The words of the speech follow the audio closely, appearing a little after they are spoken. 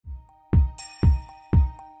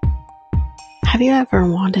Have you ever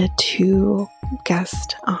wanted to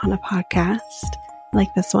guest on a podcast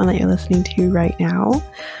like this one that you're listening to right now?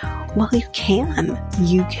 Well, you can.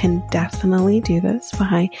 You can definitely do this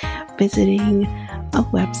by visiting a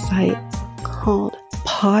website called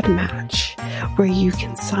Podmatch, where you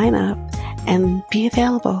can sign up and be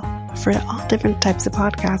available for all different types of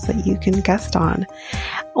podcasts that you can guest on.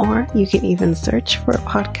 Or you can even search for a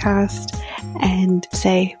podcast and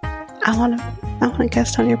say, I want to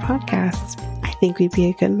guest on your podcast. I think we'd be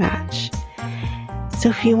a good match. So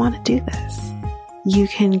if you want to do this, you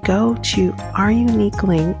can go to our unique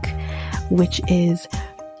link, which is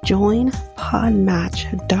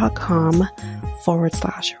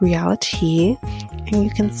joinpodmatch.com/reality, and you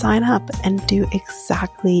can sign up and do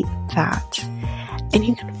exactly that. And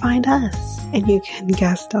you can find us and you can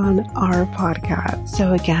guest on our podcast.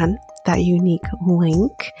 So again, that unique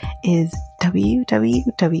link is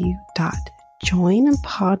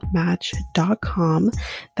www.joinpodmatch.com.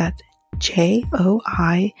 That's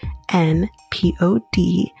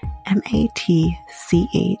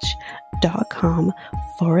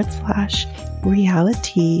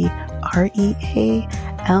joinpodmatch.com/reality, REALITEA,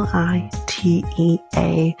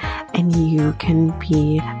 and you can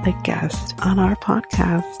be a guest on our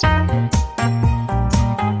podcast.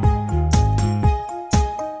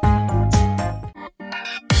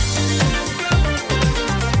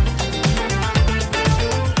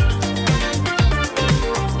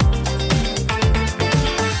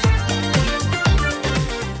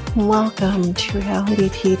 Welcome to Reality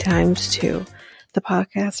Tea Times 2, the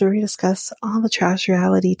podcast where we discuss all the trash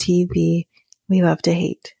reality TV we love to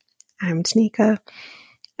hate. I'm Tanika,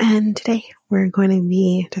 and today we're going to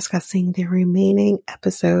be discussing the remaining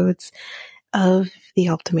episodes of The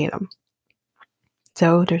Ultimatum.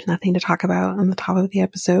 So there's nothing to talk about on the top of the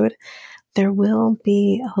episode. There will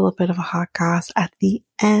be a little bit of a hot goss at the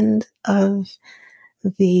end of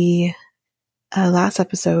the last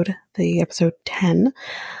episode, the episode 10.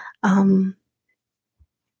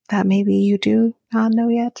 That maybe you do not know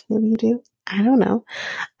yet. Maybe you do. I don't know.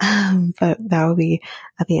 But that will be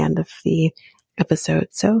at the end of the episode.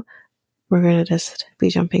 So we're going to just be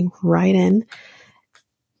jumping right in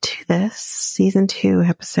to this season 2,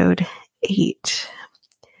 episode 8.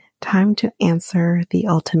 Time to answer the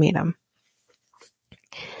ultimatum.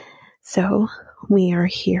 So we are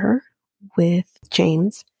here with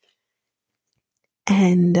James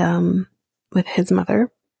and with his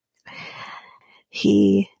mother.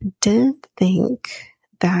 He didn't think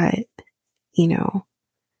that, or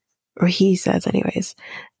he says anyways,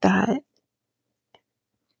 that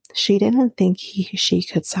she didn't think she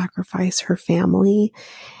could sacrifice her family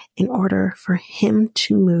in order for him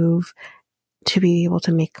to move to be able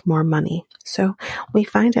to make more money. So we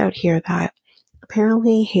find out here that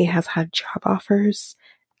apparently he has had job offers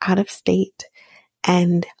out of state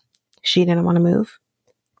and she didn't want to move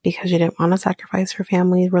because she didn't want to sacrifice her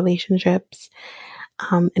family's relationships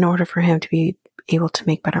in order for him to be able to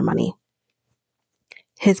make better money.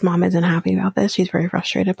 His mom isn't happy about this. She's very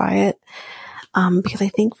frustrated by it because I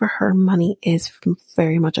think for her, money is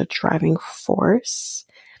very much a driving force,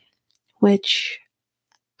 which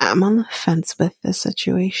I'm on the fence with this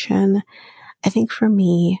situation. I think for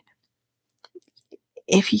me,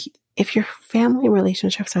 if your family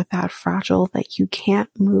relationships are that fragile that you can't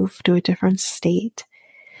move to a different state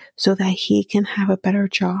so that he can have a better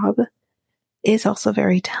job, is also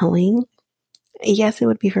very telling. Yes, it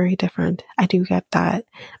would be very different. I do get that.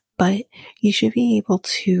 But you should be able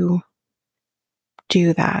to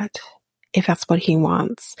do that if that's what he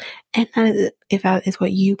wants. And if that is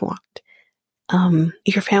what you want.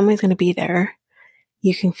 Your family's going to be there.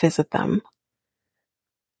 You can visit them.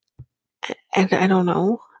 And I don't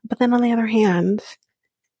know. But then on the other hand,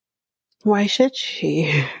 why should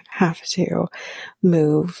she have to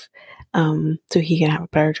move so he can have a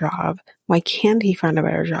better job? Why can't he find a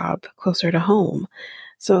better job closer to home?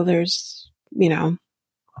 So there's, I'm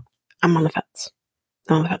on the fence.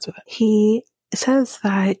 I'm on the fence with it. He says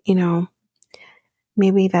that,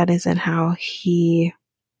 maybe that isn't how he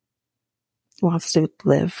wants to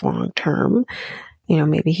live long term.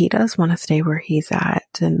 Maybe he does want to stay where he's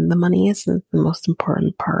at, and the money isn't the most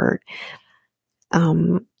important part.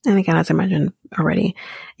 And again, as I mentioned already,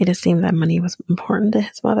 it just seemed that money was important to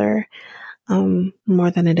his mother, more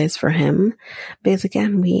than it is for him. Because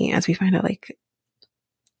again, as we find out,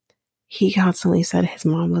 he constantly said his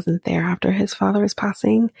mom wasn't there after his father's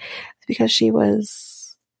passing because she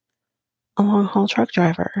was a long haul truck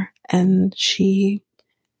driver and she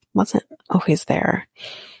wasn't always there.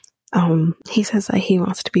 He says that he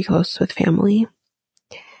wants to be close with family.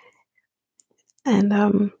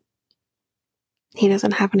 And, he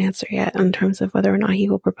doesn't have an answer yet in terms of whether or not he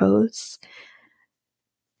will propose.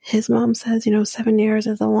 His mom says, 7 years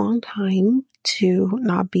is a long time to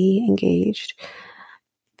not be engaged.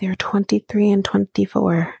 They're 23 and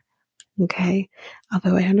 24. Okay.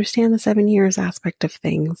 Although I understand the 7 years aspect of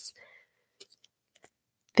things,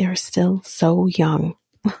 they're still so young.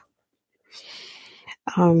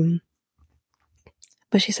 But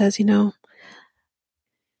she says,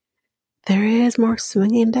 there is more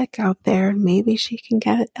swinging deck out there. Maybe she can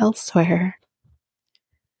get it elsewhere.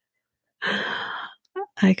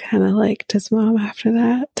 I kind of liked his mom after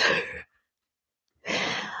that.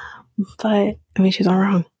 But, she's not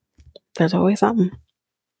wrong. There's always something.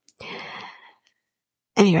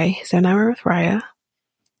 Anyway, so now we're with Raya.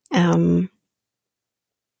 And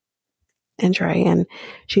Trey, and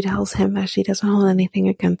she tells him that she doesn't hold anything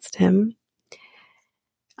against him.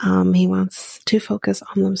 He wants to focus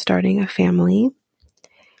on them starting a family.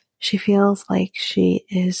 She feels like she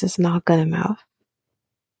is just not good enough.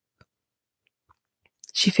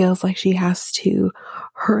 She feels like she has to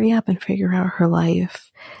hurry up and figure out her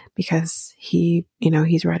life because he's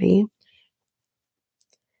ready.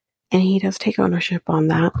 And he does take ownership on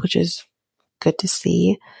that, which is good to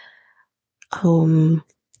see.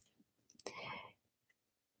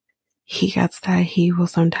 He gets that he will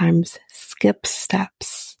sometimes skip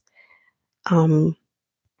steps. And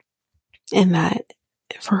that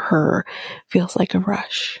for her feels like a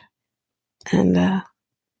rush. And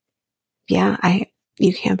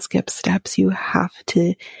you can't skip steps. You have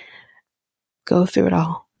to go through it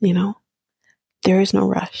all, There is no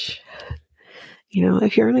rush.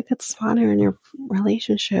 If you're in a good spot in your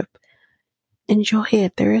relationship, enjoy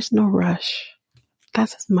it. There is no rush.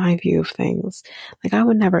 That's just my view of things. Like, I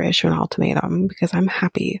would never issue an ultimatum because I'm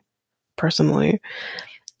happy, personally.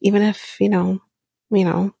 Even if,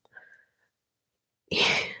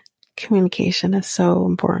 communication is so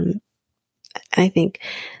important. And I think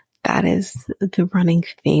that is the running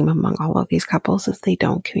theme among all of these couples is they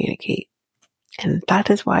don't communicate. And that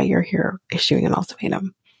is why you're here issuing an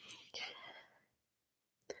ultimatum.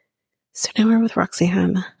 So now we're with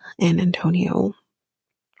Roxanne and Antonio.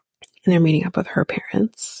 And they're meeting up with her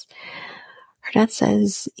parents. Her dad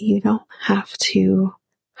says, you don't have to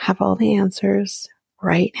have all the answers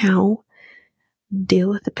right now. Deal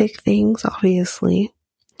with the big things, obviously.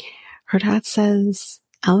 Her dad says,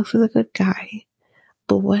 Alex is a good guy.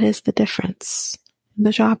 But what is the difference?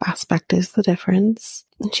 The job aspect is the difference.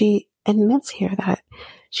 And she admits here that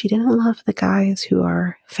she didn't love the guys who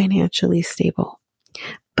are financially stable.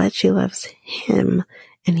 But she loves him,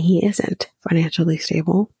 and he isn't financially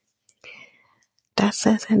stable. Dad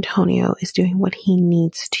says Antonio is doing what he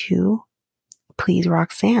needs to please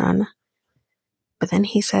Roxanne. But then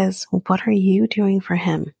he says, what are you doing for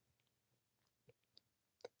him?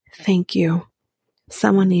 Thank you.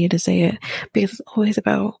 Someone needed to say it because it's always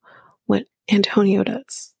about what Antonio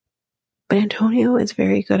does. But Antonio is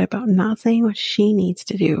very good about not saying what she needs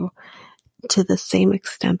to do to the same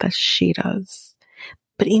extent that she does.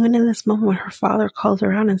 But even in this moment when her father calls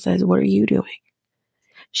her out and says, what are you doing?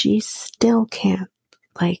 She still can't,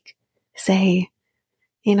 say,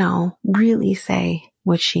 really say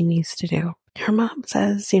what she needs to do. Her mom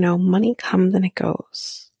says, money comes and it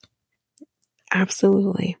goes.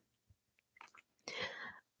 Absolutely.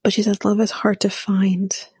 But she says love is hard to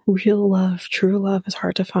find. Real love, true love is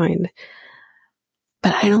hard to find.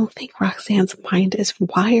 But I don't think Roxanne's mind is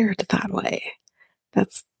wired that way.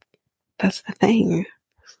 That's the thing.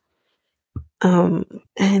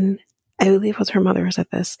 And I believe it was her mother who said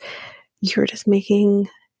this. You're just making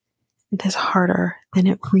this harder than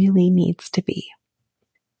it really needs to be.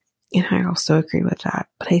 And I also agree with that.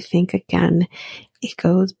 But I think, again, it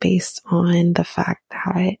goes based on the fact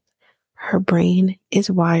that her brain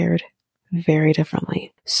is wired very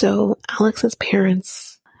differently. So Alex's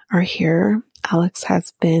parents are here. Alex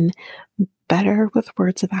has been better with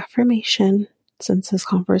words of affirmation since his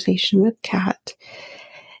conversation with Kat.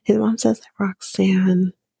 His mom says that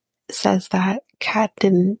Roxanne says that Kat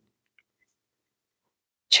didn't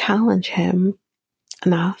challenge him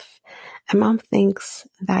enough. And mom thinks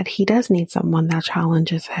that he does need someone that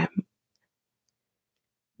challenges him.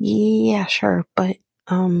 Yeah, sure. But,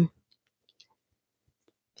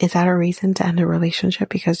 is that a reason to end a relationship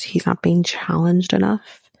because he's not being challenged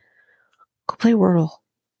enough? Go play Wordle.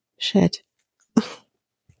 Shit.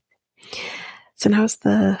 So now it's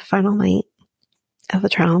the final night of the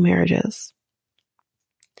trial marriages.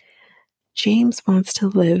 James wants to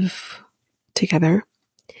live together,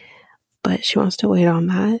 but she wants to wait on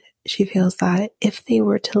that. She feels that if they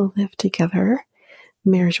were to live together,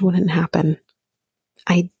 marriage wouldn't happen.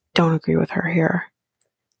 I don't agree with her here.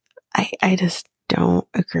 I just don't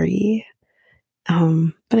agree.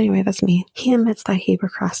 But anyway, that's me. He admits that he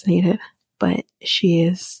procrastinated, but she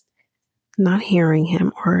is not hearing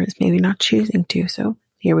him, or is maybe not choosing to. So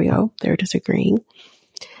here we go. They're disagreeing.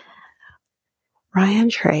 Raya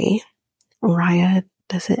and Trey. Raya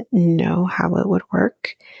doesn't know how it would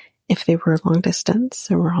work if they were long distance.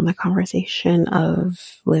 So we're on the conversation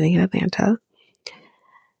of living in Atlanta.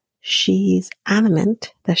 She's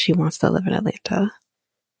adamant that she wants to live in Atlanta.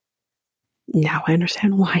 Now I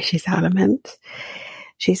understand why she's adamant.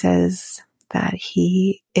 She says that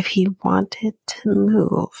if he wanted to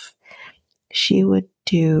move, she would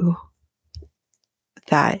do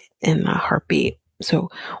that in a heartbeat. So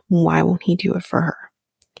why won't he do it for her?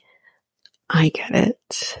 I get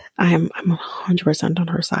it. I'm 100% on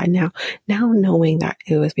her side now. Now knowing that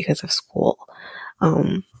it was because of school.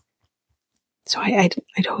 So I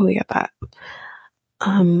totally get that.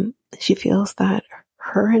 She feels that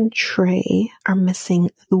her and Trey are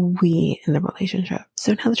missing the we in the relationship.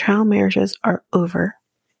 So now the trial marriages are over,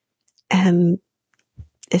 and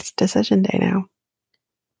it's decision day now.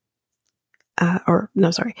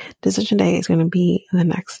 Decision day is going to be the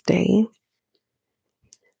next day.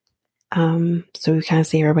 So we kind of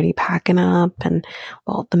see everybody packing up, and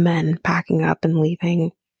the men packing up and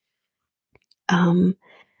leaving.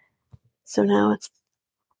 So now it's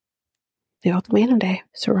the ultimatum day.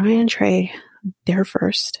 So Raya and Trey, they're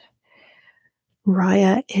first.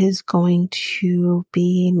 Raya is going to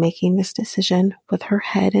be making this decision with her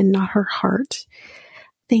head and not her heart.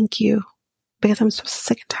 Thank you. Because I'm so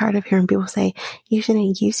sick and tired of hearing people say, you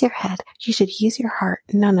shouldn't use your head. You should use your heart.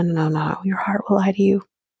 No. Your heart will lie to you.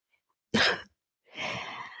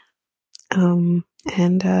 And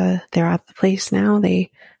they're at the place now.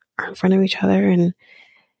 They are in front of each other, and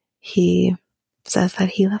he says that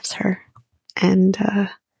he loves her. And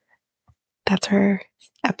that's where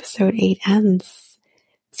episode 8 ends.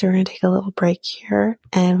 So we're going to take a little break here.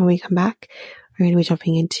 And when we come back, we're going to be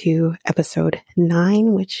jumping into episode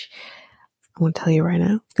 9, which I want to tell you right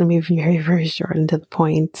now, it's going to be very, very short and to the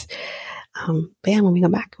point. But yeah, when we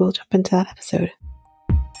come back, we'll jump into that episode.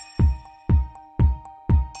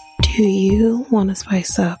 Do you want to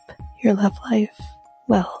spice up your love life?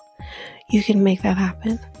 Well, you can make that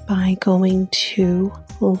happen by going to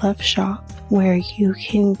Love Shop, where you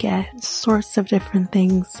can get sorts of different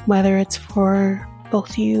things, whether it's for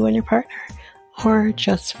both you and your partner or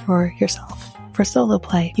just for yourself. For solo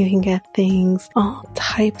play, you can get things, all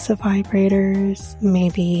types of vibrators,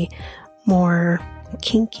 maybe more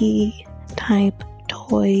kinky type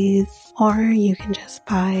toys, or you can just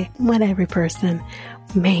buy what every person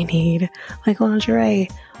may need, like lingerie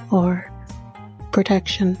or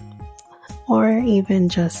protection, or even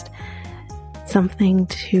just something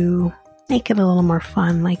to make it a little more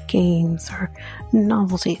fun, like games or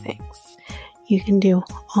novelty things. You can do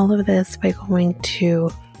all of this by going to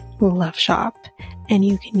Love Shop, and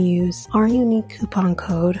you can use our unique coupon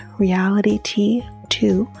code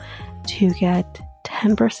REALITYT2 to get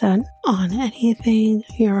 10% on anything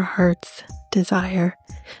your hearts desire.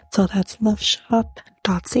 So that's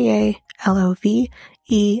loveshop.ca,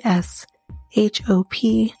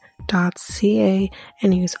 LOVESHOP.ca,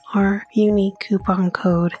 and use our unique coupon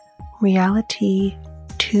code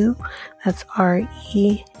REALITY2. That's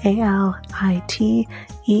REALITEA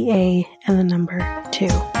and the number 2.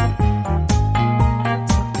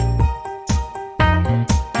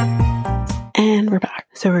 And we're back.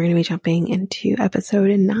 So we're going to be jumping into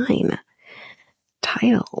episode 9,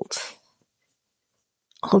 titled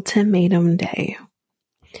Ultimatum Day.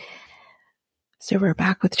 So we're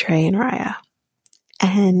back with Trey and Raya,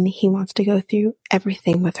 and he wants to go through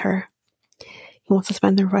everything with her. He wants to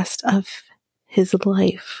spend the rest of his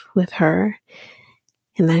life with her.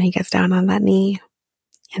 And then he gets down on that knee,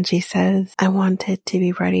 and she says, I wanted to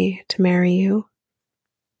be ready to marry you.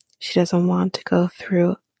 She doesn't want to go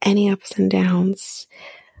through any ups and downs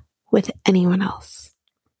with anyone else.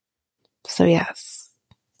 So yes,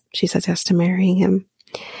 she says yes to marrying him.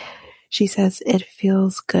 She says it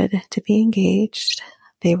feels good to be engaged.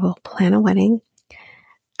 They will plan a wedding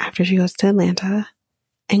after she goes to Atlanta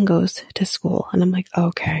and goes to school. And I'm like,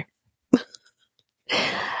 okay.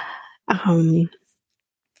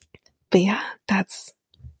 But yeah, that's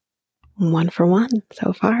 1 for 1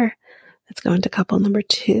 so far. Let's go into couple number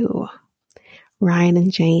 2, Ryan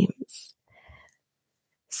and James.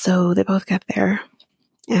 So they both get there,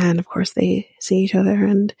 and of course they see each other,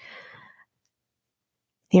 and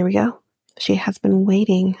here we go. She has been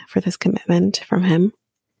waiting for this commitment from him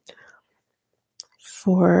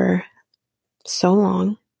for so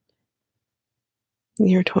long.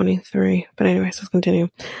 Year 23. But anyways, let's continue.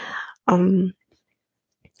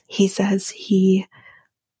 He says he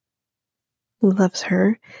loves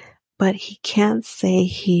her, but he can't say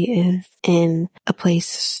he is in a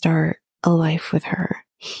place to start a life with her.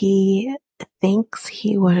 He thinks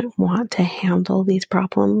he wouldn't want to handle these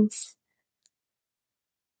problems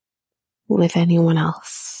with anyone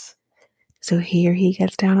else. So here he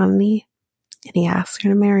gets down on a knee and he asks her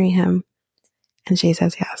to marry him, and she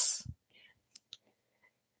says yes.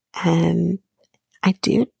 And I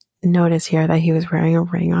do notice here that he was wearing a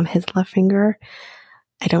ring on his left finger.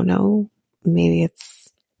 I don't know, maybe it's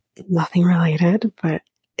nothing related, but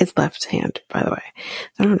it's left hand, by the way.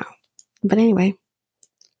 I don't know. But anyway,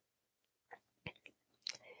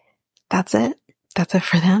 that's it. That's it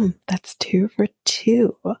for them. That's 2 for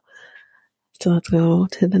 2. So let's go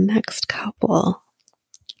to the next couple,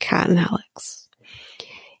 Kat and Alex.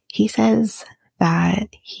 He says that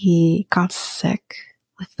he got sick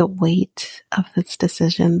with the weight of this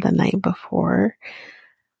decision the night before.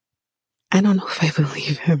 I don't know if I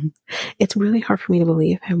believe him. It's really hard for me to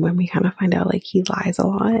believe him when we kind of find out like he lies a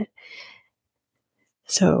lot.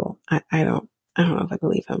 So I don't know if I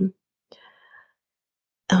believe him.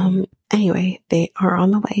 Anyway, they are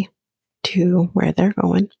on the way to where they're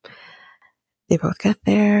going. They both get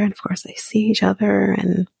there, and of course they see each other,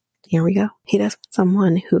 and here we go. He does want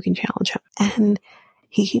someone who can challenge him. And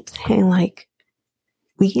he keeps saying like,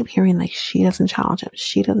 we keep hearing like, she doesn't challenge him.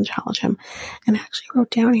 She doesn't challenge him. And I actually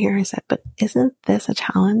wrote down here, I said, but isn't this a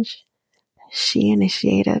challenge she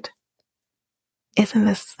initiated? Isn't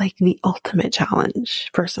this like the ultimate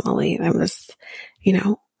challenge? Personally, I'm just,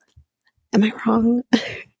 am I wrong?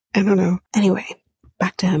 I don't know. Anyway,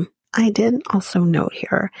 back to him. I did also note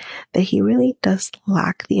here that he really does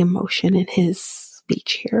lack the emotion in his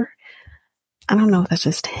speech here. I don't know if that's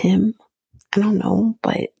just him. I don't know,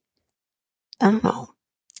 but I don't know.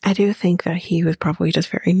 I do think that he was probably just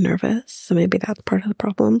very nervous, so maybe that's part of the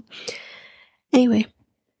problem. Anyway,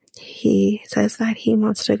 he says that he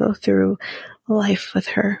wants to go through life with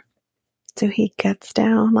her. So he gets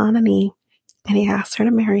down on a knee and he asks her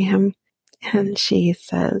to marry him, and she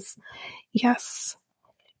says yes.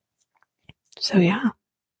 So yeah,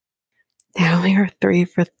 now we are 3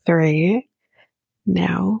 for 3.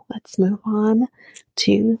 Now let's move on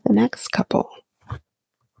to the next couple.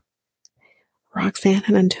 Roxanne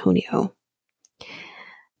and Antonio.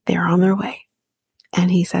 They're on their way. And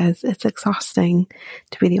he says it's exhausting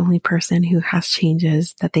to be the only person who has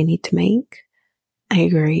changes that they need to make. I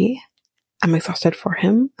agree. I'm exhausted for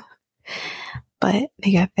him. But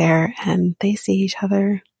they get there and they see each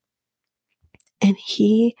other. And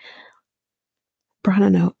he brought a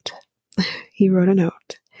note. He wrote a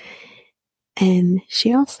note. And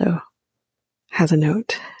she also has a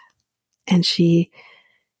note. And she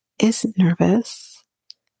is nervous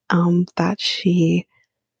that she...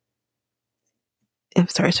 I'm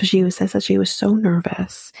sorry, so she says that she was so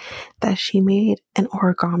nervous that she made an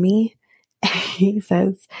origami. And he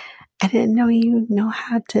says, I didn't know you know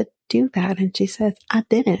how to do that. And she says, I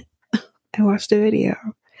didn't. I watched the video.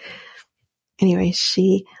 Anyway,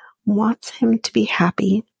 she wants him to be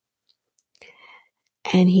happy.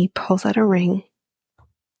 And he pulls out a ring.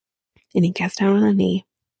 And he gets down on a knee.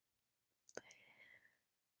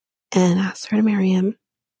 And asks her to marry him.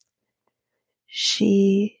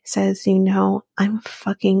 She says, I'm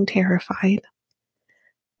fucking terrified.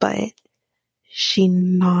 But she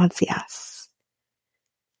nods yes.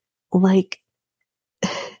 Like,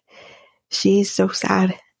 she's so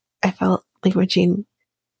sad. I felt like when she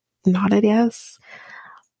nodded yes,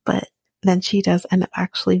 but then she does end up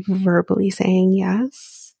actually verbally saying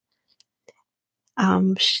yes.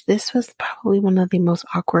 This was probably one of the most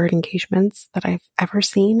awkward engagements that I've ever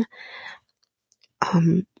seen.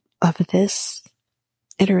 Of this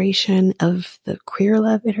iteration of the queer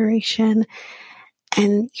love iteration.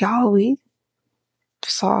 And y'all, we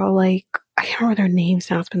saw like, I can't remember their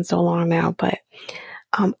names now, it's been so long now, but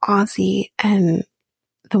Ozzy and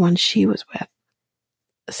the one she was with,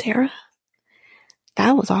 Sarah,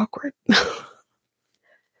 that was awkward. And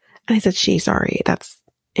I said she, sorry, that's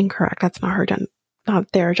incorrect. That's not her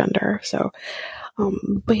not their gender. So,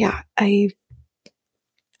 but yeah, it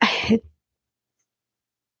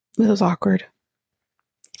was awkward.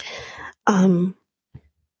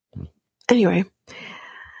 Anyway,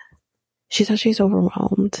 she says she's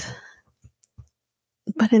overwhelmed,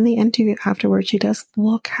 but in the interview afterwards, she does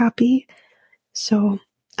look happy. So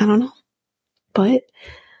I don't know, but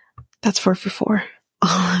that's 4 for 4.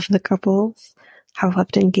 All of the couples have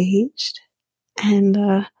left engaged, and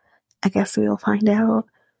I guess we'll find out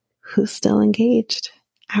who's still engaged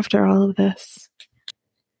after all of this.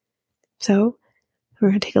 So we're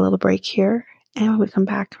going to take a little break here, And when we come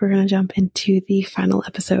back, we're going to jump into the final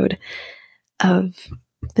episode of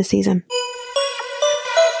the season.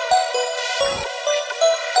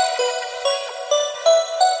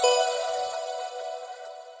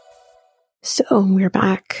 So we're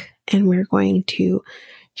back, and we're going to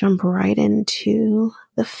jump right into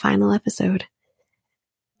the final episode.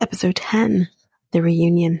 Episode 10, the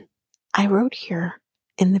reunion. I wrote here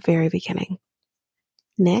in the very beginning,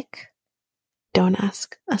 Nick, don't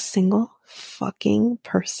ask a single fucking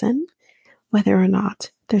person whether or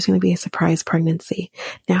not there's going to be a surprise pregnancy.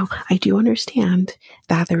 Now, I do understand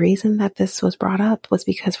that the reason that this was brought up was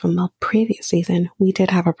because from the previous season, we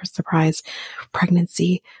did have a surprise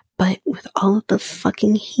pregnancy, but with all of the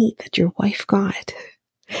fucking heat that your wife got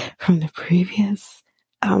from the previous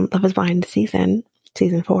Love is Blind season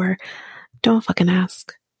 4, don't fucking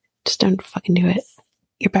ask. Just don't fucking do it.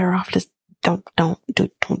 You're better off just don't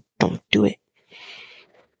do it.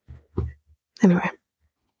 Anyway,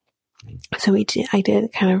 so I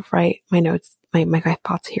did kind of write my notes, my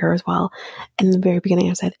thoughts here as well. And in the very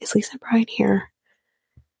beginning, I said, "Is Lisa Bryan here?"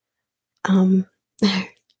 Because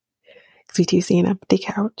we do see an empty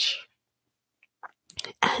couch,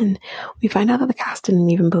 and we find out that the cast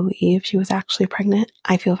didn't even believe she was actually pregnant.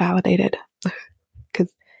 I feel validated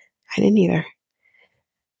because I didn't either.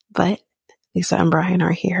 But Lisa and Brian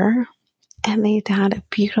are here. And they had a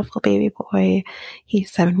beautiful baby boy.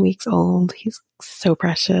 He's 7 weeks old. He's so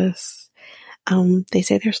precious. They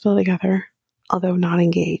say they're still together, although not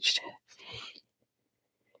engaged.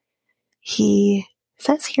 He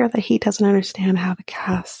says here that he doesn't understand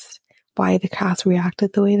why the cast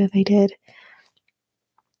reacted the way that they did.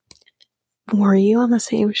 Were you on the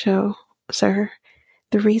same show, sir?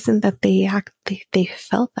 The reason that they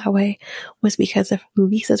felt that way was because of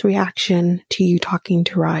Lisa's reaction to you talking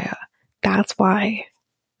to Raya. That's why.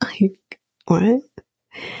 Like, what?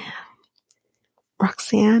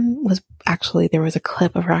 Roxanne there was a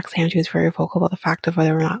clip of Roxanne. She was very vocal about the fact of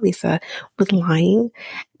whether or not Lisa was lying.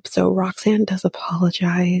 So Roxanne does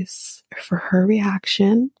apologize for her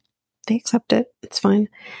reaction. They accept it. It's fine.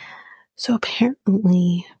 So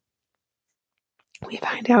apparently, we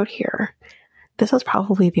find out here, this was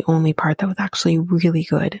probably the only part that was actually really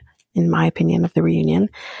good, in my opinion, of the reunion.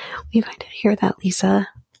 We find out here that Lisa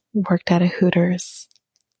worked at a Hooters,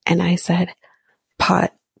 and I said,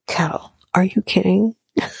 pot kettle. Are you kidding?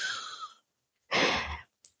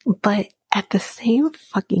 But at the same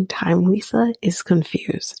fucking time, Lisa is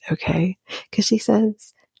confused, okay? Because she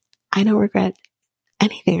says, I don't regret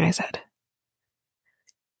anything I said.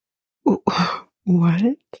 What?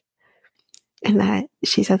 And that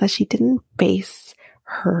she said that she didn't base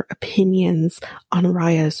her opinions on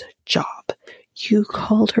Raya's job. You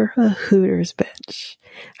called her a Hooters bitch.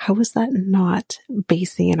 How is that not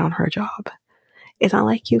basing it on her job? It's not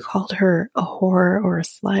like you called her a whore or a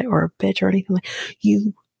slut or a bitch or anything like that.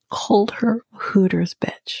 You called her Hooters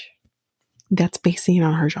bitch. That's basing it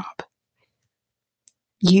on her job.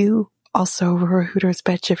 You also were a Hooters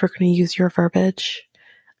bitch if you're going to use your verbiage.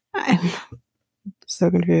 I'm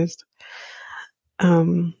so confused.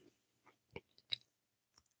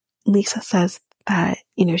 Lisa says that,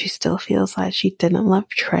 she still feels like she didn't love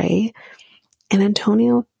Trey. And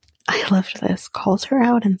Antonio, I loved this, calls her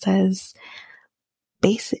out and says,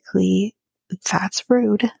 basically, that's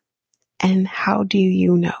rude. And how do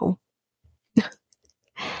you know?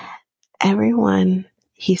 Everyone,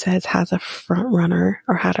 he says, has a front runner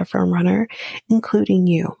or had a front runner, including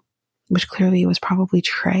you, which clearly was probably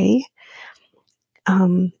Trey.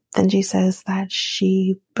 Then she says that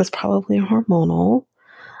she was probably hormonal.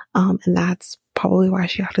 And that's probably why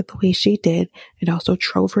she acted the way she did. It also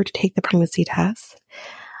drove her to take the pregnancy test.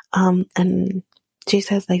 And she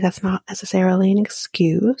says, that's not necessarily an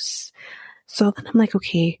excuse. So then I'm like,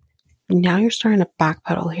 okay, now you're starting to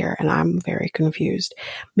backpedal here, and I'm very confused.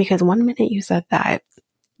 Because one minute you said that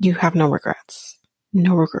you have no regrets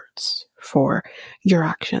for your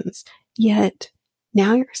actions. Yet,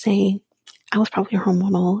 now you're saying, I was probably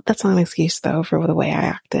hormonal. That's not an excuse, though, for the way I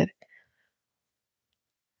acted.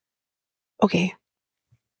 Okay.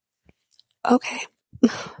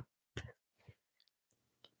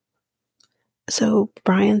 So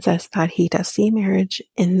Brian says that he does see marriage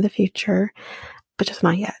in the future, but just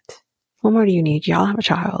not yet. What more do you need? Y'all have a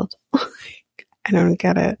child. I don't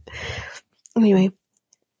get it. Anyway,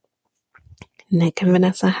 Nick and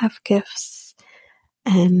Vanessa have gifts,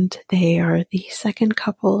 and they are the second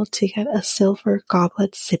couple to get a silver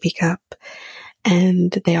goblet sippy cup,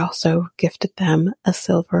 and they also gifted them a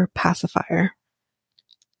silver pacifier.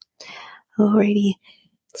 Alrighty,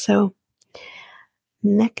 so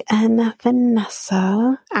Nick and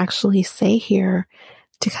Vanessa actually say here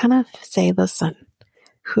to kind of say, listen,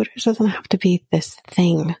 Hooters doesn't have to be this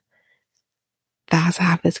thing that has to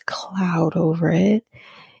have this cloud over it,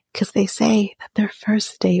 because they say that their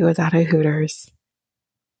first date was at a Hooters.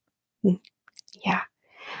 Yeah.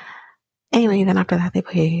 Anyway, then after that, they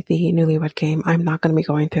play the newlywed game. I'm not going to be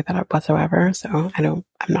going through that whatsoever, so I'm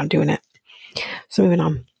not doing it. So moving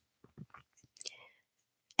on.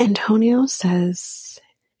 Antonio says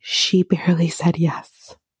she barely said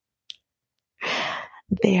yes.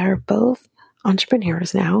 They are both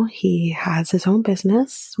entrepreneurs now. He has his own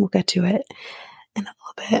business. We'll get to it in a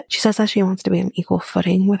little bit. She says that she wants to be on equal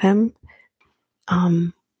footing with him.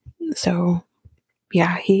 So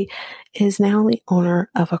yeah, he is now the owner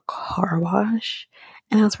of a car wash.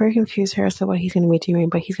 And I was very confused here as to what he's going to be doing,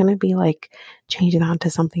 but he's going to be like changing on to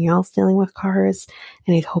something else dealing with cars.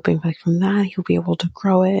 And he's hoping like from that he'll be able to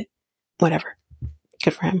grow it. Whatever.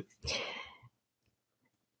 Good for him.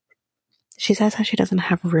 She says how she doesn't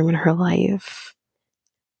have room in her life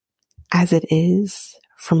as it is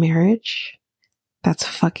for marriage. That's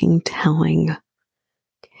fucking telling.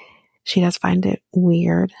 She does find it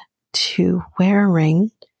weird to wear a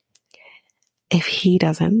ring if he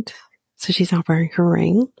doesn't. So she's not wearing her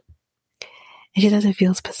ring. And she says it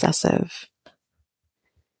feels possessive.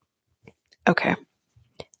 Okay.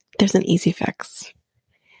 There's an easy fix.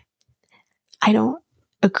 I don't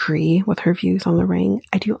agree with her views on the ring.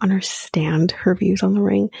 I do understand her views on the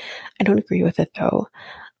ring. I don't agree with it though.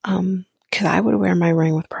 Cause I would wear my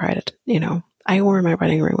ring with pride. You know, I wore my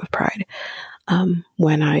wedding ring with pride,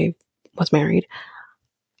 when I was married.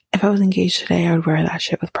 If I was engaged today, I would wear that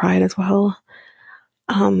shit with pride as well.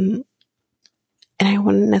 And I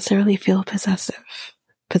wouldn't necessarily feel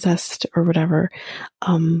possessed or whatever,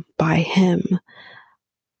 by him.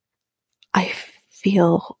 I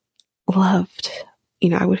feel loved. You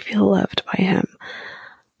know, I would feel loved by him.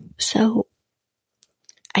 So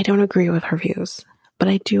I don't agree with her views, but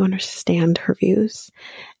I do understand her views.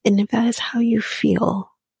 And if that is how you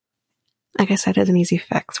feel, like I said, it's an easy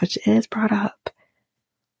fix, which is brought up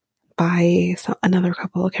by another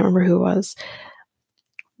couple. I can't remember who it was.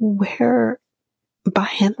 Buy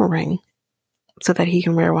him a ring so that he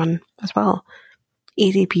can wear one as well.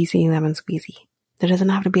 Easy peasy, lemon squeezy. This doesn't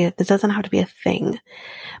have to be a thing.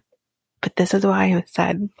 But this is why I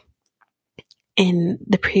said in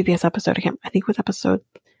the previous episode, I think it was episode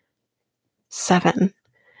 7,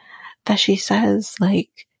 that she says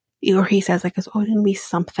like, or he says like, there's always going to be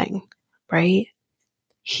something, right?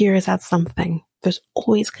 Here is that something. There's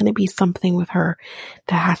always going to be something with her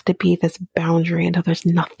that has to be this boundary until there's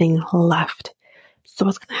nothing left. So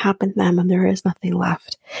what's going to happen to them when there is nothing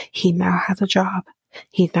left? He now has a job.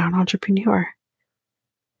 He's now an entrepreneur.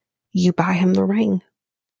 You buy him the ring.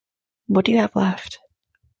 What do you have left?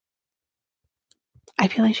 I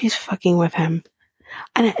feel like she's fucking with him.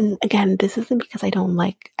 And again, this isn't because I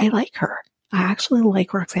like her. I actually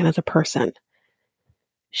like Roxanne as a person.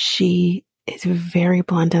 She is very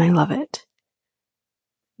blunt and I love it.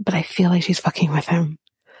 But I feel like she's fucking with him.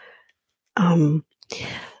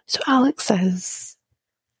 So Alex says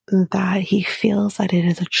that he feels that it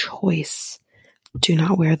is a choice to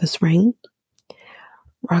not wear this ring.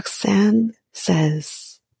 Roxanne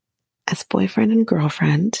says, as boyfriend and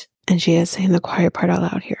girlfriend, and she is saying the quiet part out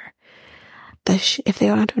loud here, that if they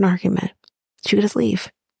got into an argument, she could just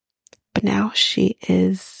leave. But now she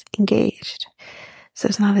is engaged. So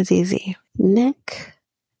it's not as easy. Nick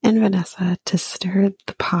and Vanessa, to stir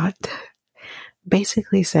the pot,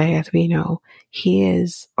 basically say, as we know, he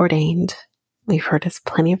is ordained. We've heard this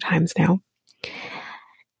plenty of times now.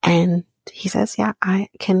 And he says, yeah, I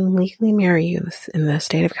can legally marry you in the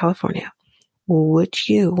state of California. Would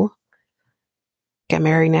you get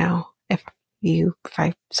married now if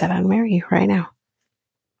I said I'd marry you right now?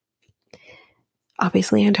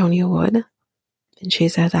 Obviously, Antonia would. And she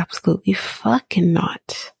says, absolutely fucking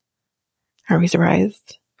not. Are we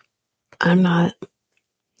surprised? I'm not.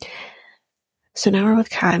 So now we're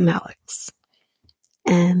with Kat and Alex.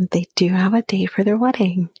 And they do have a date for their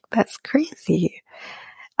wedding. That's crazy.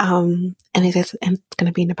 And he says it's going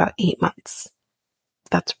to be in about 8 months.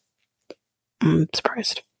 I'm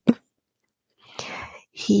surprised.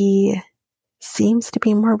 He seems to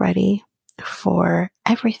be more ready for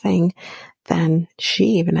everything than she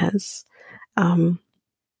even is. But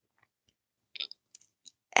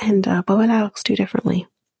Bo and Alex do differently.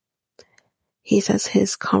 He says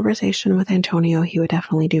his conversation with Antonio, he would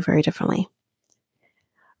definitely do very differently.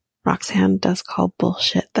 Roxanne does call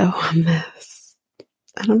bullshit though on this.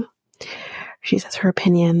 I don't know. She says her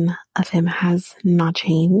opinion of him has not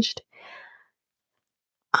changed.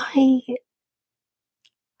 I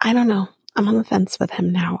don't know. I'm on the fence with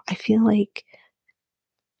him now. I feel like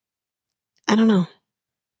I don't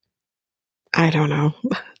know.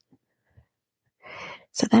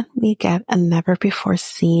 So then we get a never before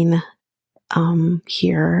seen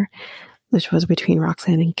here, which was between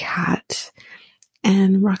Roxanne and Kat.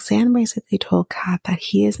 And Roxanne basically told Kat that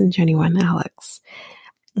he isn't genuine Alex.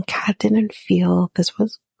 And Kat didn't feel this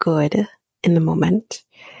was good in the moment,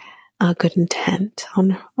 good intent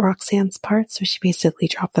on Roxanne's part, so she basically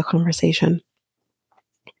dropped the conversation.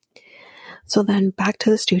 So then back to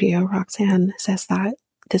the studio, Roxanne says that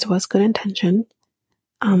this was good intention,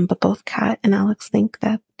 but both Kat and Alex think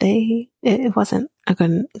that it wasn't a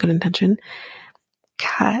good intention.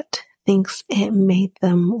 Kat thinks it made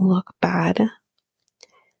them look bad.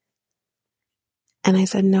 And I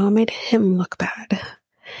said, no, it made him look bad.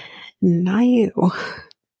 Not you.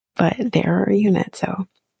 But they're a unit, so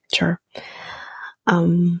sure.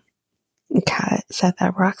 Kat said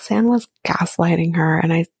that Roxanne was gaslighting her,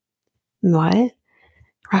 and what?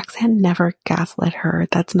 Roxanne never gaslit her.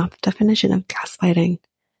 That's not the definition of gaslighting.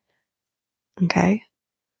 Okay?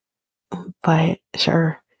 But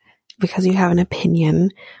sure, because you have an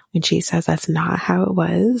opinion when she says that's not how it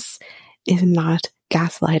was, is not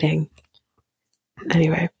gaslighting.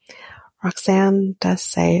 Anyway, Roxanne does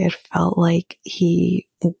say it felt like she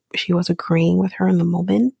was agreeing with her in the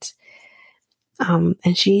moment.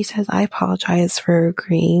 And she says, I apologize for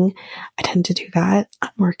agreeing. I tend to do that.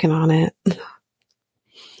 I'm working on it.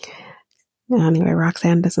 Anyway,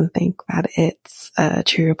 Roxanne doesn't think that it's a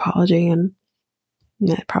true apology, and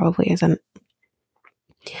it probably isn't.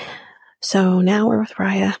 So now we're with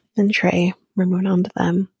Raya and Trey. We're moving on to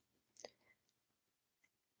them.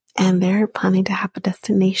 And they're planning to have a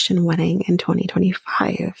destination wedding in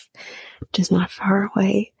 2025, which is not far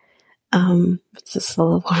away. It's just a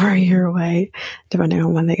little over a year away, depending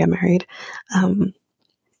on when they get married.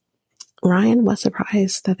 Ryan was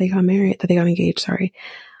surprised that they got engaged, sorry.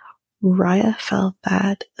 Raya felt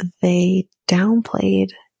that they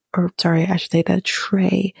downplayed, I should say that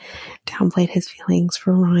Trey downplayed his feelings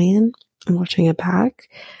for Ryan. I'm watching it back.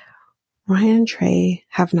 Ryan and Trey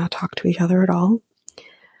have not talked to each other at all.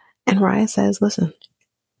 And Raya says, listen,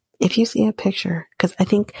 if you see a picture, because I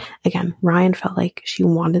think, again, Ryan felt like she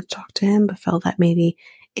wanted to talk to him, but felt that maybe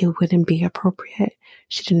it wouldn't be appropriate.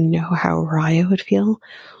 She didn't know how Raya would feel.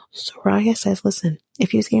 So Raya says, listen,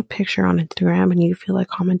 if you see a picture on Instagram and you feel like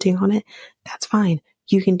commenting on it, that's fine.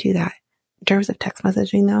 You can do that. In terms of text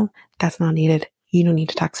messaging, though, that's not needed. You don't need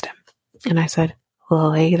to text him. And I said,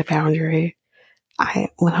 lay the boundary. I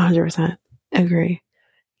 100% agree.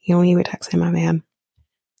 You don't need to text him, my man.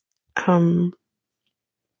 When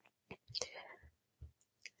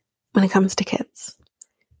it comes to kids,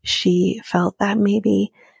 she felt that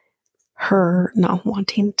maybe her not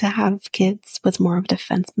wanting to have kids was more of a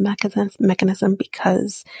defense mechanism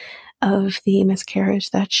because of the miscarriage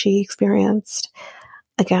that she experienced.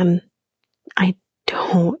 Again, I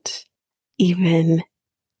don't even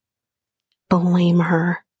blame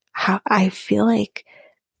her. I feel like,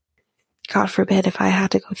 God forbid, if I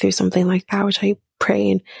had to go through something like that, which I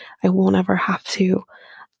pray and I won't ever have to,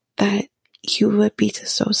 that you would be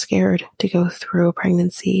just so scared to go through a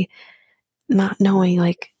pregnancy, not knowing,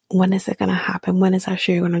 like, when is it going to happen? When is that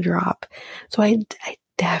shoe going to drop? So I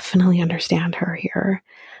definitely understand her here.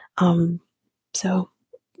 And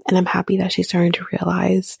I'm happy that she's starting to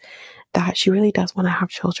realize that she really does want to have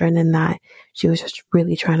children and that she was just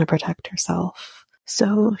really trying to protect herself.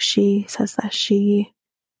 So she says that she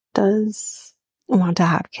does want to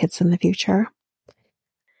have kids in the future.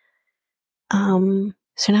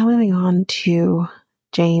 So now moving on to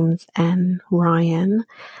James and Ryan.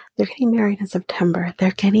 They're getting married in September.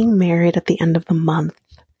 They're getting married at the end of the month.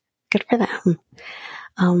 Good for them.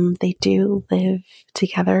 They do live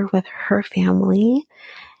together with her family,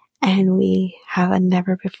 and we have a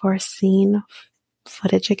never before seen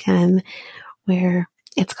footage again where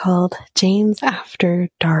it's called James After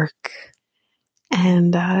Dark.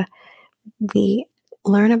 And we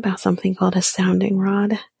learn about something called a sounding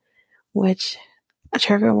rod, which, a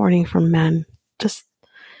trigger warning for men.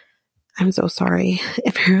 I'm so sorry.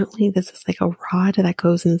 Apparently this is like a rod that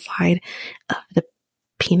goes inside of the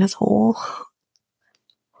penis hole.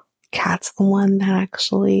 Kat's the one that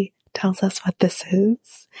actually tells us what this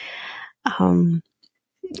is.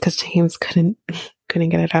 Because James couldn't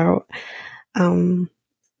get it out.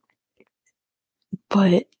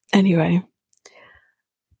 But anyway,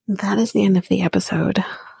 that is the end of the episode.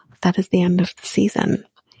 That is the end of the season.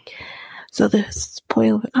 So the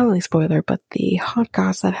not only spoiler, but the hot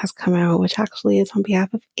goss that has come out, which actually is on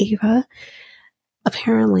behalf of Ava.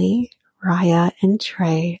 Apparently, Raya and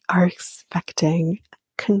Trey are expecting.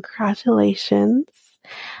 Congratulations.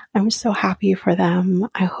 I'm so happy for them.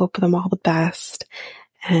 I hope them all the best.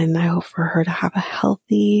 And I hope for her to have a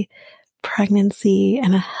healthy pregnancy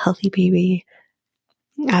and a healthy baby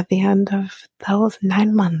at the end of those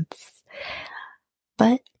 9 months.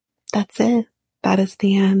 But that's it. That is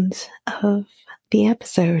the end of the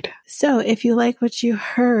episode. So if you like what you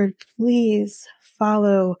heard, please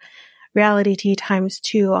follow Reality Tea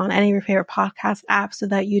 ×2 on any of your favorite podcast apps so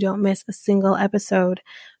that you don't miss a single episode.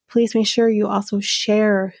 Please make sure you also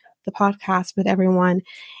share the podcast with everyone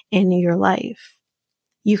in your life.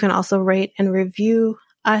 You can also rate and review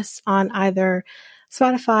us on either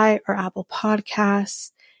Spotify or Apple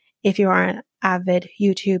Podcasts. If you are an avid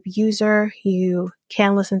YouTube user, you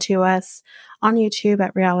can listen to us on YouTube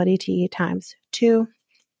at Reality Tea ×2.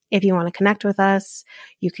 If you want to connect with us,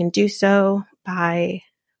 you can do so by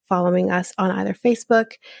following us on either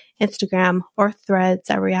Facebook, Instagram, or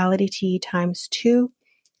Threads at Reality Tea ×2.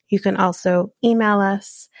 You can also email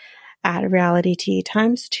us at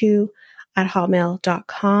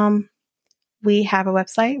realitytea2@hotmail.com. We have a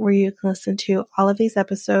website where you can listen to all of these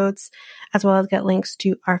episodes, as well as get links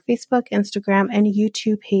to our Facebook, Instagram, and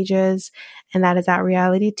YouTube pages, and that is at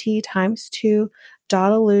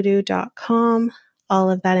realitytea2.oludu.com.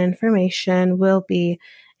 All of that information will be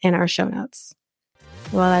in our show notes.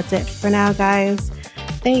 Well, that's it for now, guys.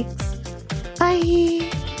 Thanks.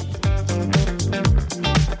 Bye.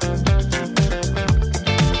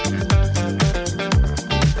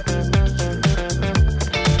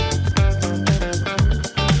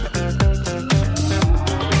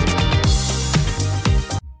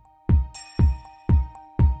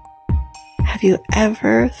 Have you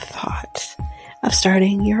ever thought of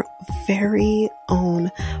starting your very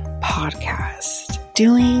own podcast?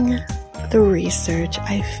 Doing the research,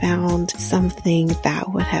 I found something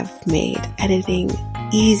that would have made editing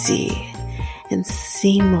easy and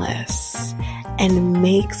seamless and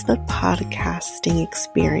makes the podcasting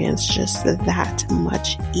experience just that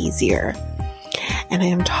much easier. And I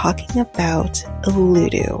am talking about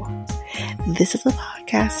Oludu. This is a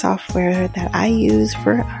podcast software that I use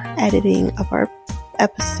for our editing of our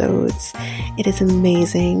episodes. It is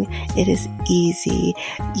amazing. It is easy.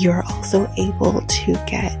 You're also able to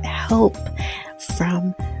get help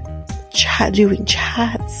from doing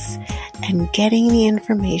chats and getting the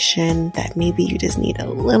information that maybe you just need a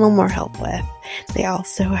little more help with. They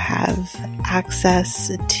also have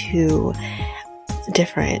access to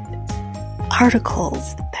different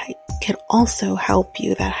articles that can also help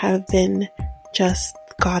you that have been just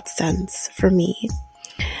godsends for me.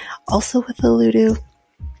 Also with Oludu,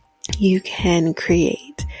 you can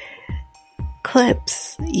create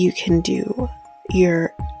clips, you can do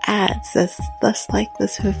your ads, that's like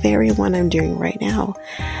this very one I'm doing right now,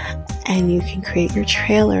 and you can create your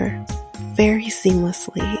trailer very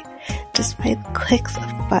seamlessly just by the clicks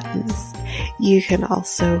of buttons. You can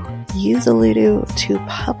also use Oludu to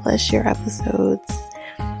publish your episodes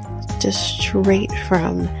just straight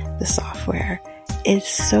from the software. It's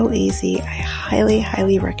so easy. I highly,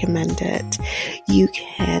 highly recommend it. You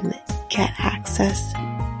can get access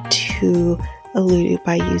to Oludu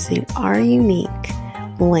by using our unique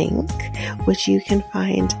link, which you can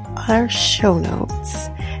find on our show notes,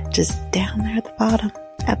 just down there at the bottom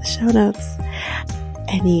at the show notes.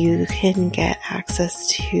 And you can get access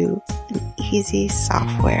to an easy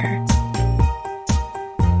software